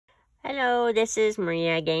Hello, this is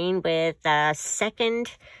Maria again with the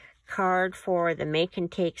second card for the Make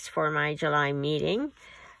and Takes for my July meeting.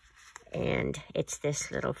 And it's this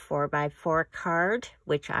little 4x4 card,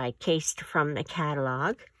 which I cased from the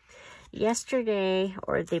catalog. Yesterday,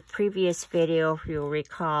 or the previous video, if you'll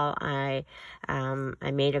recall, I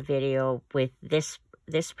made a video with this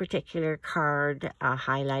particular card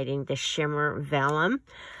highlighting the shimmer vellum.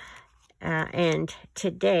 And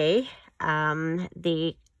today,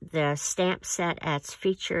 the stamp set as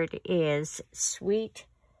featured is Sweet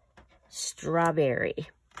Strawberry.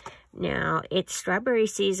 Now, it's strawberry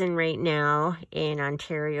season right now in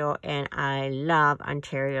Ontario, and I love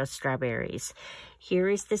Ontario strawberries. Here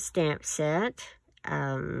is the stamp set.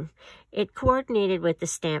 It coordinated with the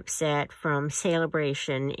stamp set from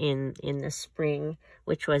Celebration in the spring,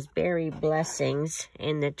 which was Berry Blessings,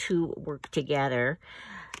 and the two work together.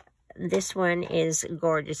 This one is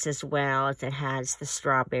gorgeous as well, as it has the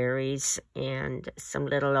strawberries and some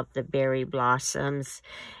little of the berry blossoms.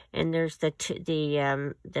 And there's the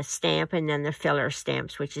stamp and then the filler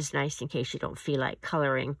stamps, which is nice in case you don't feel like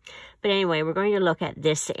coloring. But anyway, we're going to look at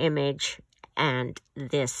this image and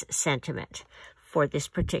this sentiment for this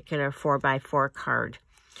particular 4x4 card.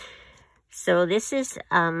 So this is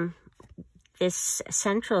this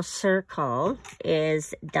central circle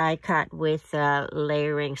is die cut with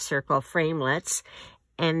layering circle framelets,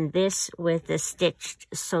 and this with the stitched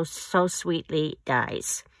so sweetly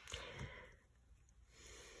dies.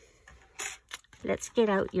 Let's get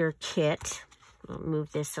out your kit. We'll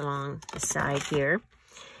move this along the side here.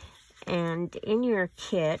 And in your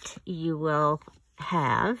kit, you will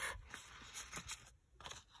have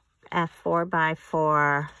a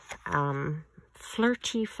 4x4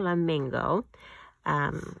 Flirty Flamingo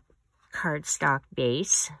cardstock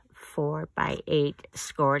base, 4x8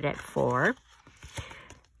 scored at 4.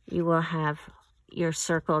 You will have your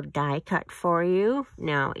circle die cut for you.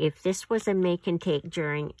 Now, if this was a make and take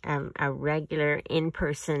during a regular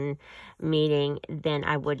in-person meeting, then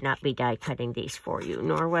I would not be die cutting these for you,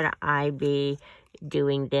 nor would I be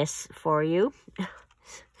doing this for you.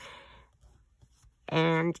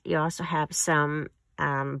 And you also have some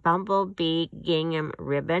Bumblebee Gingham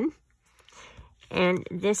ribbon, and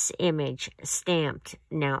this image stamped.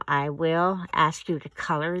 Now, I will ask you to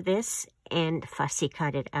color this and fussy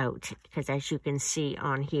cut it out, because as you can see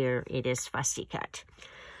on here, it is fussy cut.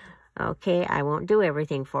 Okay, I won't do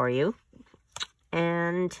everything for you.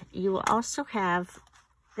 And you will also have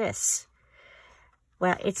this.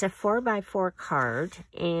 Well, it's a 4x4 card,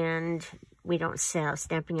 and we don't sell,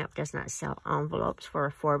 Stampin' Up does not sell envelopes for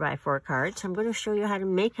a 4x4 card, so I'm going to show you how to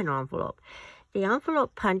make an envelope. The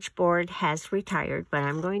envelope punch board has retired, but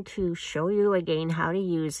I'm going to show you again how to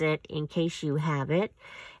use it in case you have it.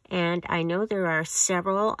 And I know there are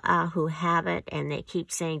several who have it, and they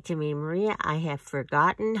keep saying to me, Maria, I have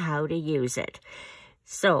forgotten how to use it.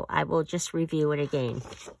 So I will just review it again.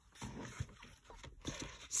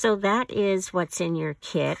 So that is what's in your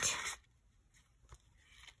kit.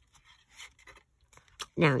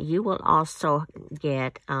 Now, you will also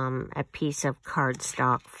get a piece of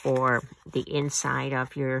cardstock for the inside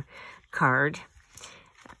of your card.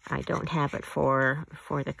 I don't have it for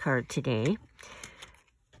the card today.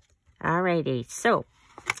 Alrighty, so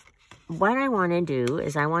what I want to do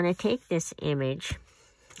is I want to take this image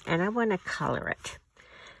and I want to color it.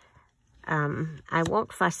 I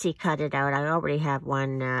won't fussy cut it out. I already have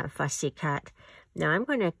one fussy cut. Now I'm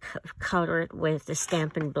going to color it with the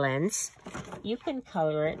Stampin Blends. You can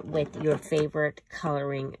color it with your favorite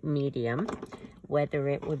coloring medium, whether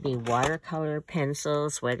it would be watercolor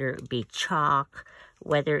pencils, whether it be chalk,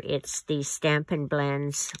 whether it's the Stampin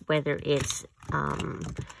Blends, whether it's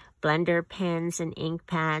blender pens and ink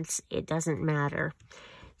pads, it doesn't matter.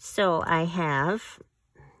 So I have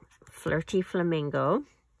Flirty Flamingo,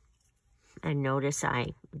 and notice I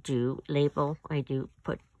do label, I do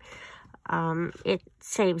put it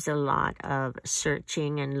saves a lot of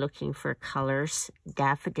searching and looking for colors.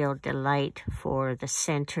 Daffodil Delight for the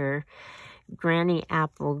center. Granny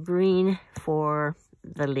Apple Green for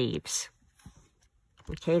the leaves.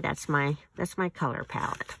 Okay, that's my color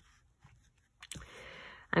palette.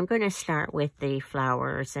 I'm going to start with the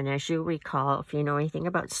flowers, and as you recall, if you know anything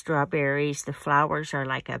about strawberries, the flowers are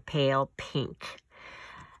like a pale pink.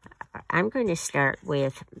 I'm going to start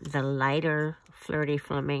with the lighter Flirty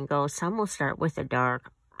Flamingo. Some will start with the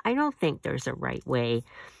dark. I don't think there's a right way.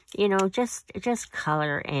 You know, just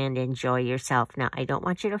color and enjoy yourself. Now, I don't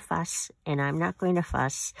want you to fuss, and I'm not going to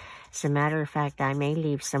fuss. As a matter of fact, I may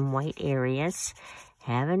leave some white areas.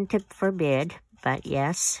 Heaven forbid, but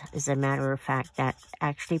yes, as a matter of fact, that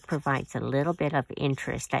actually provides a little bit of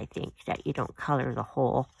interest, I think, that you don't color the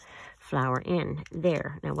whole flower in.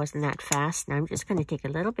 There. Now, wasn't that fast? Now, I'm just going to take a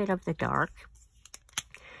little bit of the dark.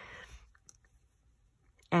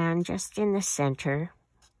 And just in the center,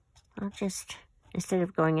 I'll just, instead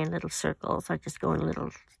of going in little circles, I'll just go in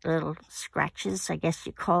little scratches, I guess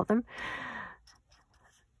you call them.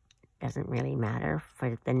 Doesn't really matter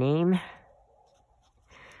for the name.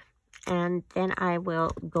 And then I will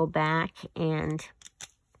go back and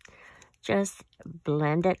just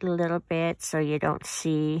blend it a little bit so you don't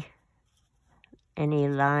see any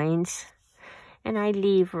lines. And I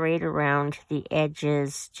leave right around the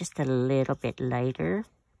edges just a little bit lighter,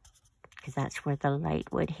 because that's where the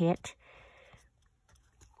light would hit.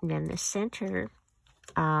 And then the center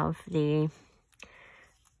of the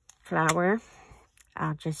flower,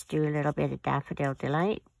 I'll just do a little bit of Daffodil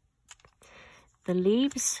Delight. The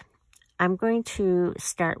leaves, I'm going to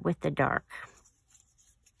start with the dark.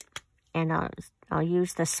 And I'll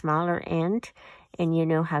use the smaller end, and you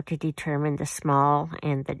know how to determine the small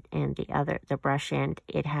and the brush end.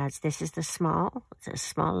 This is the small, it's a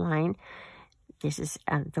small line. This is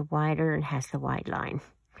the wider and has the wide line.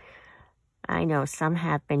 I know some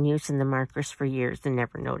have been using the markers for years and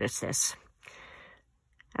never noticed this.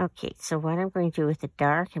 Okay, so what I'm going to do with the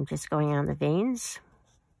dark, I'm just going on the veins.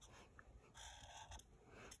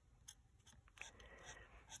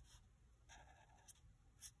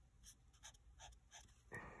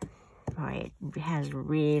 Boy, it has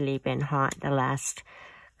really been hot the last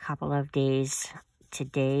couple of days.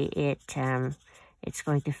 Today, it's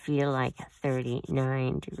going to feel like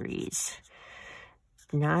 39 degrees.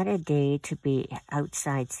 Not a day to be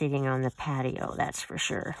outside sitting on the patio, that's for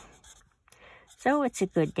sure. So it's a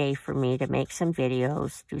good day for me to make some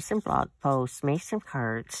videos, do some blog posts, make some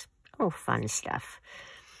cards. Oh, fun stuff.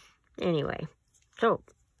 Anyway, so,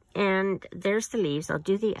 and there's the leaves. I'll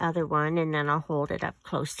do the other one, and then I'll hold it up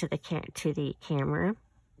close to the camera.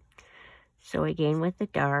 So again, with the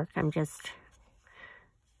dark,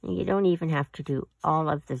 you don't even have to do all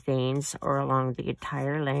of the veins or along the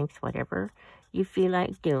entire length, whatever you feel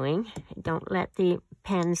like doing. Don't let the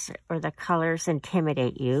pens or the colors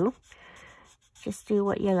intimidate you. Just do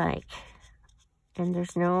what you like. And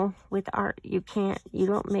there's no, with art, you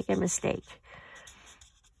don't make a mistake.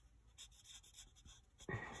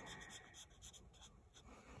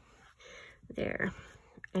 There.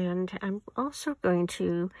 And I'm also going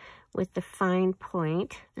to, with the fine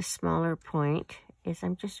point, the smaller point, is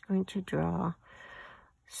I'm just going to draw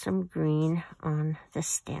some green on the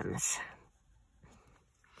stems.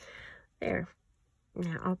 There.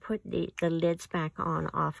 Now I'll put the lids back on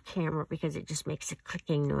off camera because it just makes a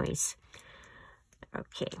clicking noise.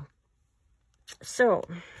 Okay. So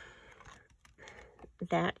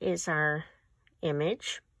that is our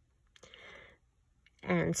image.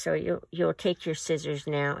 And so you'll take your scissors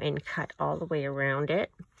now and cut all the way around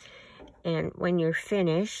it. And when you're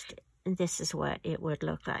finished, this is what it would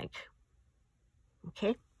look like.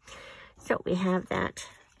 Okay, so we have that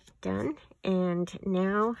done. And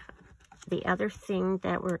now the other thing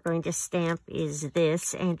that we're going to stamp is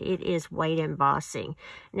this, and it is white embossing.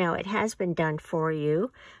 Now, it has been done for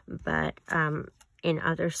you, but in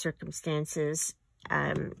other circumstances,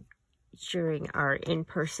 during our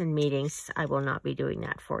in-person meetings, I will not be doing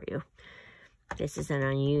that for you. This is an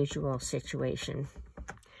unusual situation.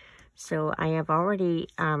 So I have already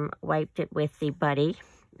wiped it with the Buddy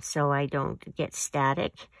so I don't get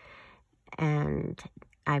static. And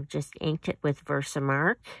I've just inked it with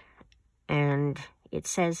Versamark. And it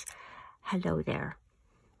says, hello there.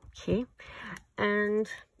 Okay. And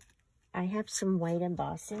I have some white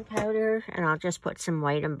embossing powder. And I'll just put some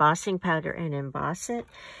white embossing powder and emboss it.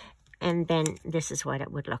 And then this is what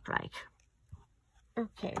it would look like.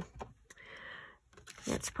 Okay.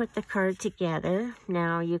 Let's put the card together.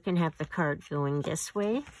 Now you can have the card going this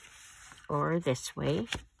way or this way.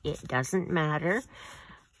 It doesn't matter.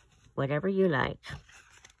 Whatever you like.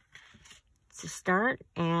 To start,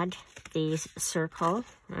 add the circle.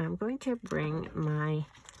 I'm going to bring my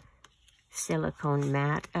silicone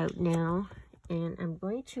mat out now. And I'm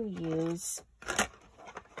going to use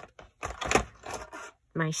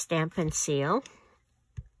my Stampin Seal.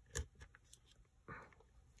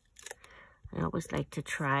 I always like to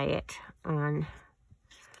try it on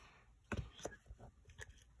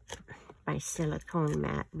my silicone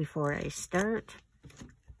mat before I start.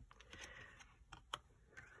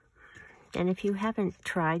 And if you haven't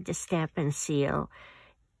tried the Stampin Seal,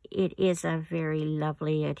 it is a very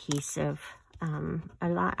lovely adhesive.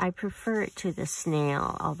 I prefer it to the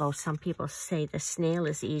snail, although some people say the snail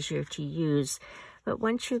is easier to use. But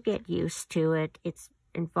once you get used to it, it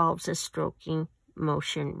involves a stroking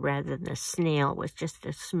motion rather than the snail with just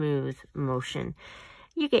a smooth motion.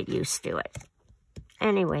 you get used to it.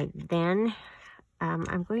 Anyway, then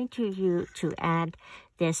I'm going to add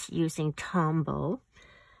this using Tombo.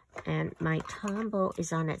 And my Tombo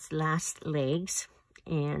is on its last legs.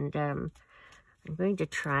 And I'm going to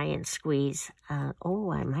try and squeeze.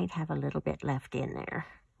 Oh, I might have a little bit left in there.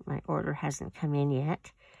 My order hasn't come in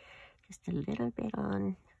yet. Just a little bit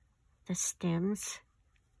on the stems.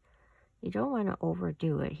 You don't want to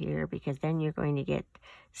overdo it here because then you're going to get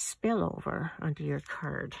spillover onto your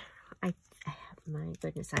card. My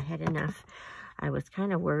goodness, I had enough. I was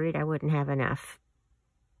kind of worried I wouldn't have enough.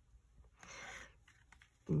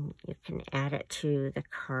 You can add it to the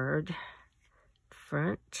card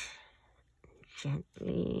front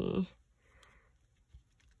gently.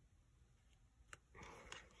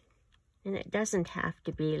 And it doesn't have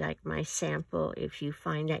to be like my sample. If you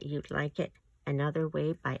find that you'd like it another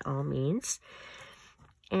way, by all means.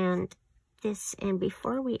 And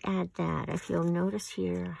before we add that, if you'll notice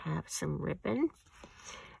here, I have some ribbon.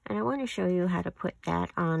 And I want to show you how to put that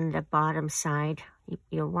on the bottom side.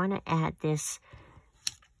 You'll want to add this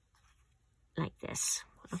like this,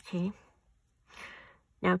 okay?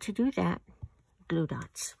 Now to do that, glue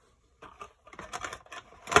dots.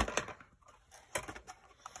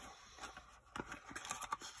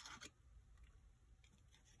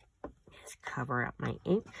 Just cover up my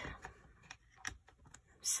ink.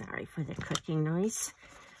 Sorry for the clicking noise.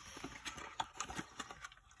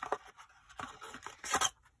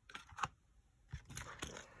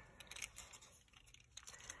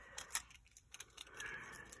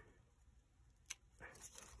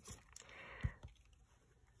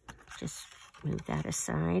 Just move that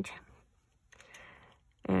aside.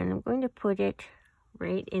 And I'm going to put it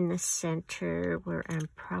right in the center where I'm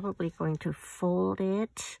probably going to fold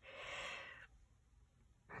it.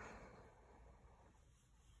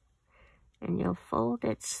 And you'll fold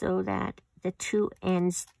it so that the two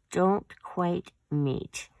ends don't quite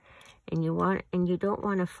meet. And you don't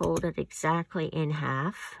want to fold it exactly in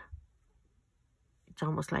half. It's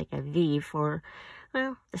almost like a V for,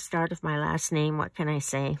 well, the start of my last name. What can I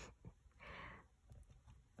say?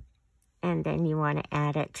 And then you want to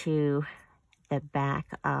add it to the back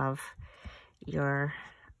of your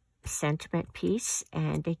sentiment piece.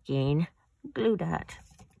 And again, glue dot.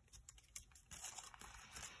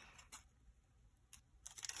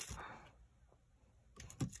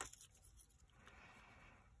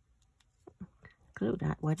 Glue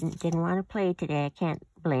dot didn't want to play today. I can't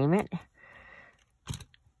blame it.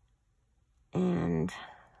 And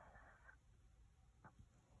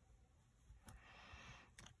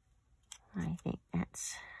I think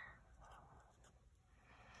that's,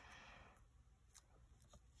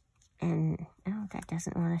 and oh, that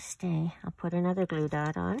doesn't want to stay. I'll put another glue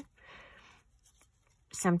dot on.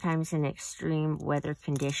 Sometimes in extreme weather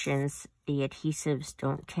conditions, the adhesives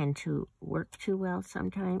don't tend to work too well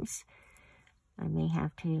sometimes. I may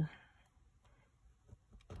have to,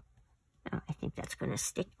 oh, I think that's going to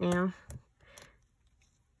stick now.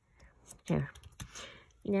 There.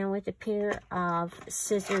 Now with a pair of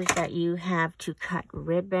scissors that you have to cut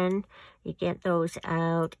ribbon, you get those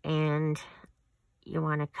out and you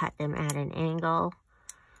want to cut them at an angle.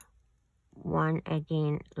 One,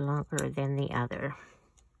 again, longer than the other.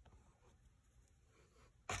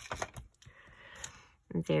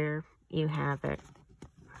 There you have it.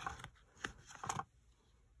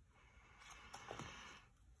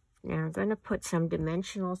 Now I'm going to put some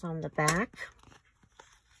dimensionals on the back.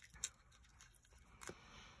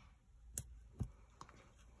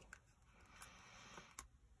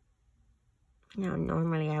 Now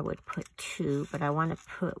normally I would put two, but I want to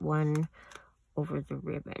put one over the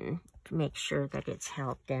ribbon to make sure that it's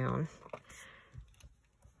held down.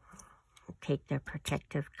 Take the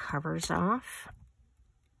protective covers off.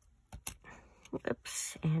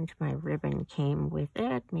 Whoops, and my ribbon came with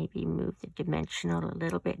it. Maybe move the dimensional a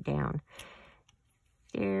little bit down.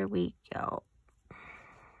 There we go.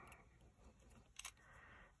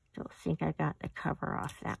 Don't think I got the cover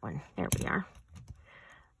off that one. There we are.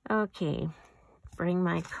 Okay, bring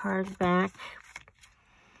my card back.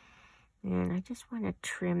 And I just want to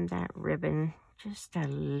trim that ribbon just a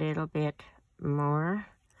little bit more.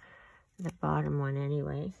 The bottom one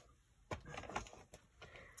anyway.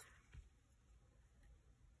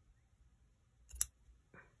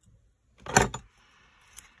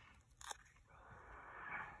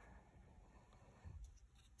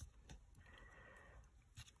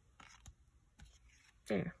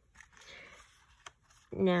 There.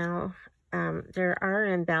 Now, there are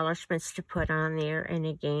embellishments to put on there, and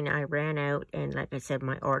again, I ran out, and like I said,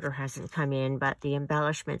 my order hasn't come in, but the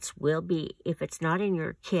embellishments will be, if it's not in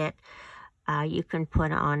your kit, you can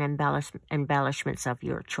put on embellishments of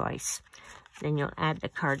your choice. Then you'll add the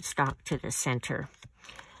cardstock to the center.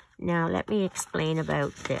 Now let me explain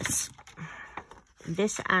about this.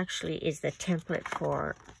 This actually is the template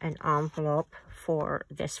for an envelope for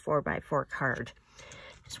this 4x4 card.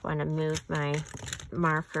 Just want to move my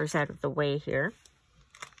markers out of the way here.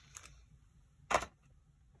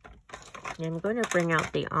 And I'm going to bring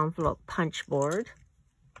out the envelope punch board.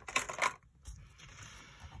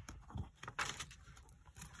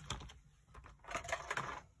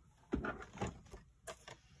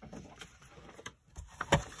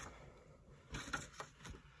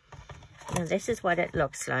 Now this is what it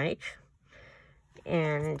looks like,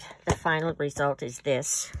 and the final result is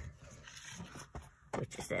this,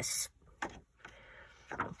 which is this.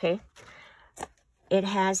 Okay, it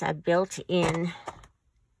has a built-in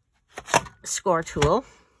score tool,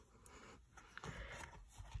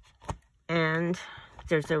 and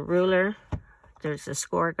there's a ruler, there's a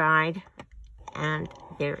score guide, and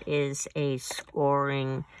there is a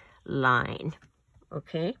scoring line.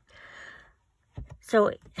 Okay,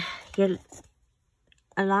 so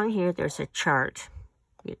along here there's a chart.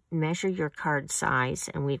 You measure your card size,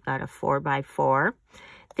 and we've got a 4x4.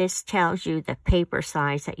 This tells you the paper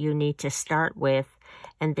size that you need to start with,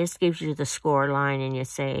 and this gives you the score line, and you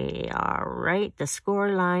say, all right, the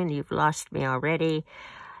score line, you've lost me already.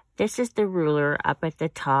 This is the ruler up at the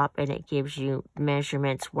top, and it gives you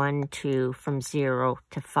measurements 1, 2, from 0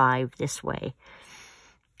 to 5 this way.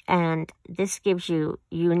 And this gives you,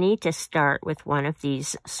 you need to start with one of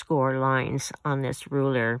these score lines on this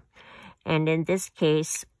ruler. And in this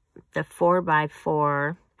case, the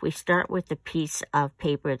 4x4, we start with a piece of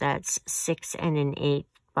paper that's 6 1/8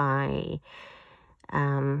 by,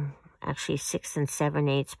 actually 6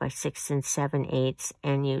 7/8 by 6 7/8,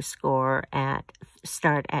 and you start at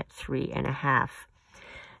 3.5.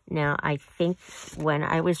 Now, I think when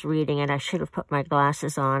I was reading it, I should have put my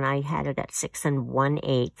glasses on. I had it at 6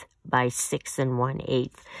 1/8 by 6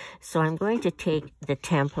 1/8. So I'm going to take the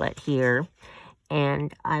template here,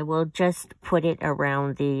 and I will just put it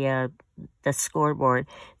around the scoreboard.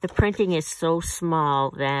 The printing is so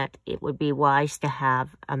small that it would be wise to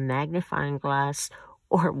have a magnifying glass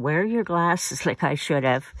or wear your glasses like I should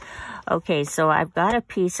have. Okay, so I've got a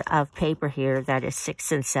piece of paper here that is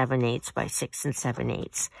 6 7/8 by 6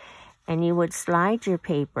 7/8. And you would slide your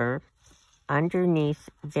paper underneath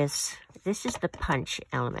this. This is the punch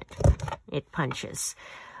element. It punches.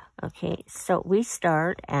 Okay, so we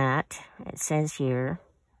start at, it says here,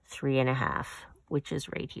 3.5, which is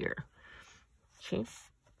right here. Okay,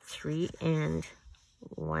 3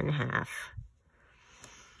 1/2.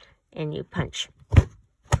 And you punch.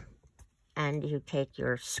 And you take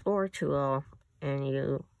your score tool and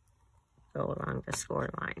you go along the score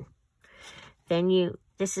line. Then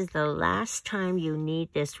this is the last time you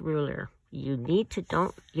need this ruler. You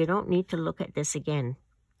don't need to look at this again.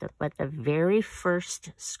 But the very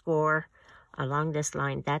first score along this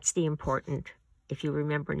line, that's the important. If you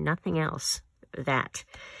remember nothing else, that.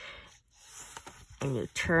 And you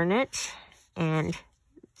turn it, and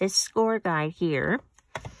this score guide here,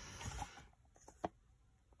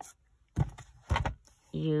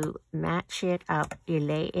 you match it up, you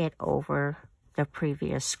lay it over the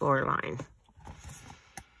previous score line.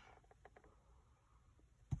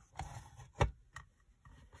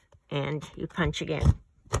 And you punch again.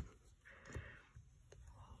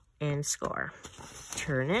 And score.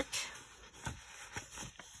 Turn it.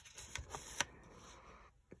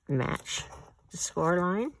 Match the score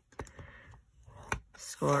line.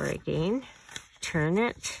 Score again. Turn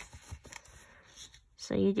it.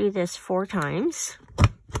 So you do this 4 times.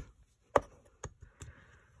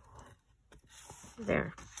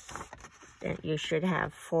 There. Then you should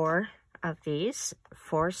have 4 of these,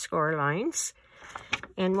 4 score lines.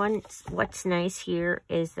 And what's nice here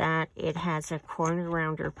is that it has a corner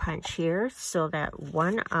rounder punch here, so that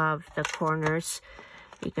one of the corners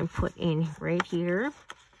you can put in right here.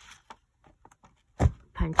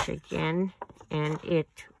 Punch again, and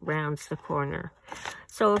it rounds the corner.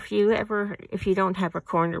 So if you don't have a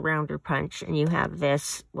corner rounder punch and you have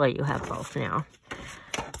this, well, you have both now.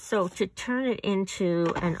 So to turn it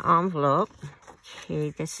into an envelope, okay,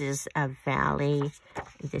 this is a valley,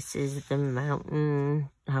 this is the mountain,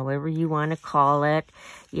 however you want to call it.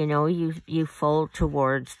 You know, you fold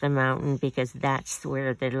towards the mountain because that's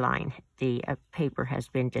where the paper has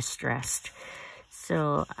been distressed.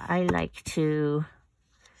 So I like to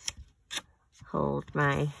hold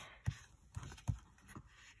my,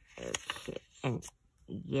 okay, and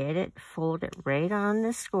get it, fold it right on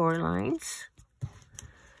the score lines.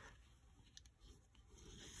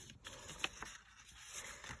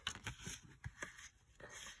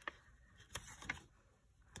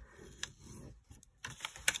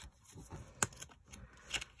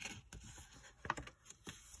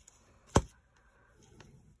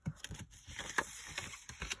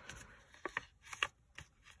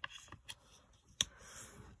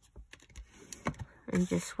 And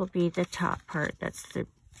this will be the top part. That's the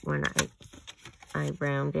one I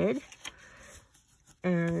rounded.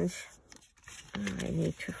 And I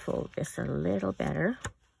need to fold this a little better.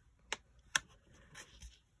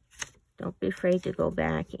 Don't be afraid to go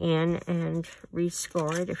back in and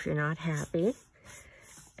rescore it if you're not happy.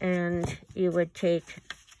 And you would take,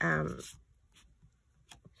 okay,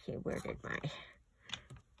 where did my,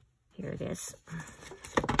 here it is.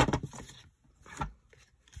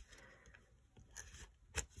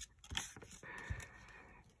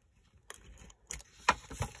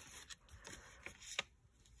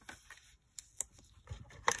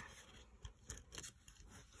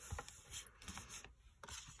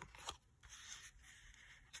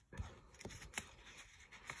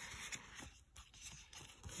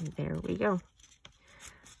 And there we go.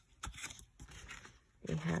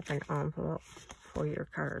 You have an envelope for your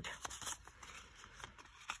card.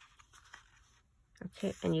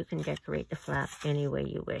 Okay, and you can decorate the flap any way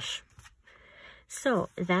you wish. So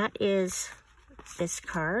that is this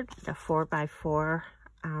card, the 4x4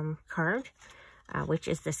 card, which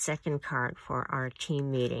is the second card for our team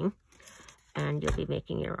meeting. And you'll be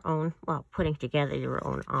making your own, well, putting together your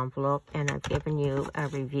own envelope. And I've given you a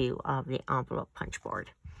review of the envelope punch board.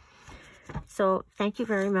 So thank you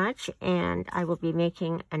very much, and I will be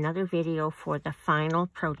making another video for the final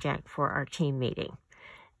project for our team meeting.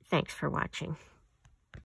 Thanks for watching.